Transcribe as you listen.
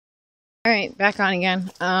All right, back on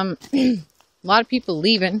again. A lot of people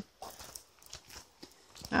leaving.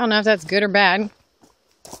 I don't know if that's good or bad.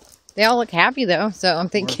 They all look happy though, so I'm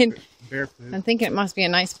thinking it must be a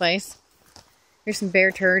nice place. Here's some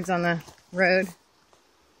bear turds on the road.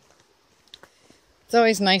 It's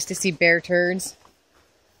always nice to see bear turds.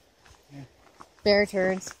 Yeah. Bear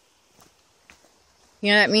turds.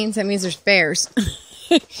 You know what that means? That means there's bears.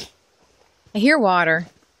 I hear water.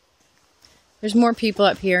 There's more people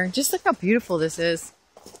up here. Just look how beautiful this is.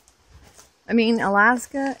 I mean,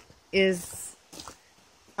 Alaska is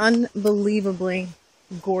unbelievably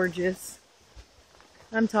gorgeous.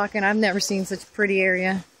 I'm talking, I've never seen such a pretty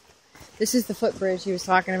area. This is the footbridge he was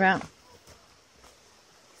talking about.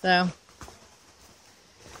 So,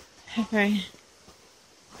 okay.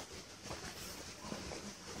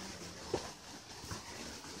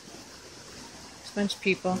 There's a bunch of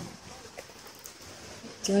people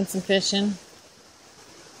doing some fishing.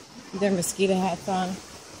 Their mosquito hats on.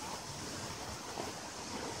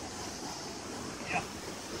 Yeah.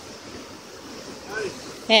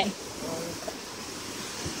 Hey.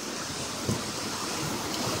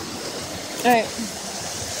 Alright.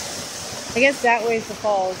 I guess that way's the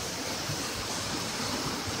falls.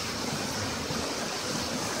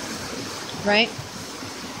 Right?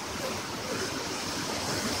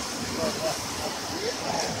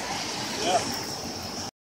 Yeah.